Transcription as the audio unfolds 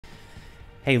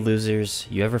Hey losers,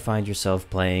 you ever find yourself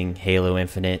playing Halo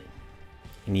Infinite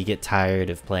and you get tired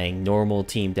of playing normal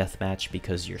team deathmatch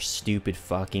because your stupid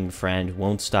fucking friend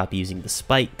won't stop using the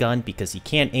spike gun because he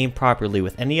can't aim properly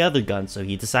with any other gun, so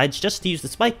he decides just to use the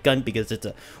spike gun because it's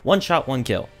a one shot, one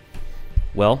kill?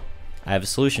 Well, I have a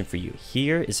solution for you.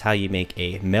 Here is how you make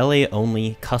a melee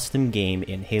only custom game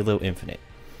in Halo Infinite.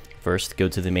 First, go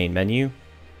to the main menu,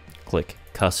 click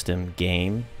custom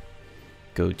game,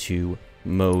 go to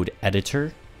mode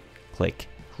editor, click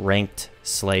ranked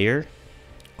slayer,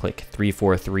 click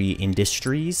 343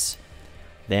 industries,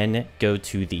 then go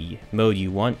to the mode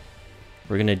you want.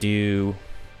 We're gonna do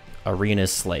arena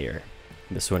slayer,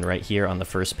 this one right here on the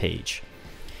first page.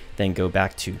 Then go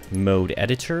back to mode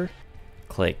editor,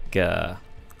 click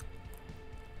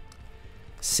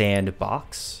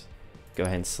sandbox, go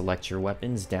ahead and select your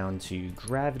weapons down to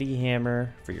gravity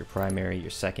hammer for your primary.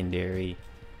 Your secondary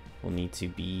will need to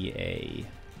be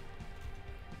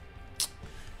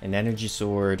an energy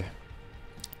sword.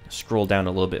 Scroll down a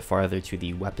little bit farther to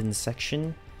the weapons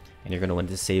section, and you're going to want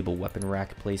to disable weapon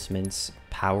rack placements,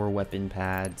 power weapon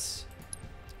pads,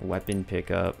 weapon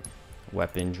pickup,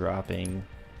 weapon dropping.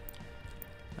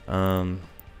 Then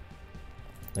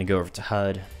go over to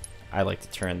HUD. I like to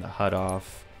turn the HUD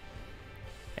off,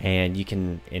 and you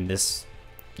can, in this,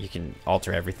 you can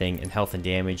alter everything. In health and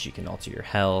damage, you can alter your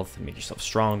health, make yourself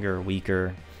stronger,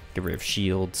 weaker, get rid of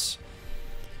shields.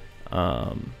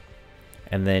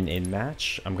 And then in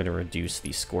match, I'm going to reduce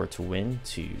the score to win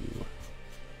to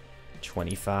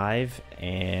 25,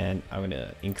 and I'm going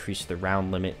to increase the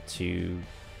round limit to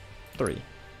 3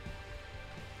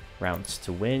 rounds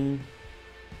to win.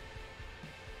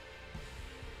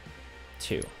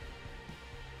 2.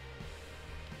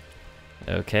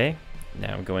 Okay,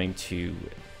 now I'm going to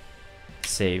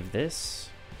save this,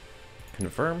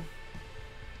 confirm.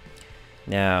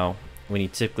 Now, when you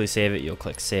typically save it, you'll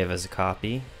click save as a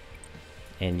copy,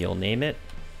 and you'll name it.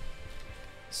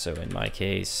 So in my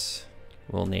case,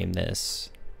 we'll name this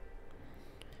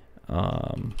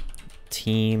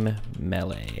Team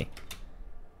Melee.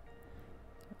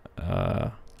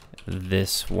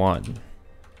 This one.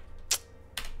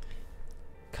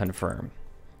 Confirm.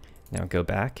 Now go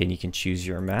back and you can choose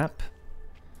your map.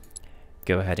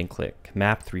 Go ahead and click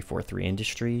map 343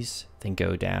 industries, then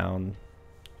go down.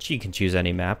 You can choose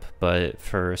any map, but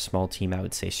for a small team I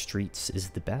would say streets is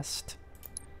the best.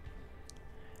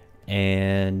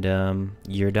 And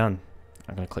you're done.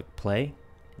 I'm gonna click play,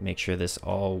 make sure this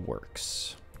all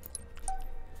works,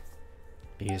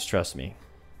 because trust me,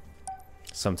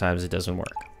 sometimes it doesn't work.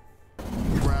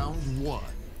 Round 1.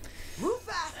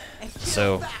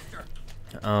 So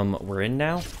we're in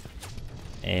now,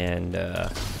 and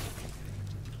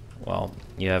well,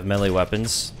 you have melee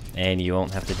weapons and you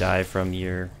won't have to die from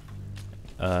your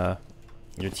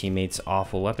teammates'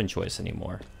 awful weapon choice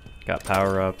anymore. Got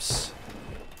power-ups.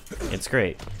 It's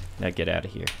great. Now get out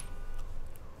of here.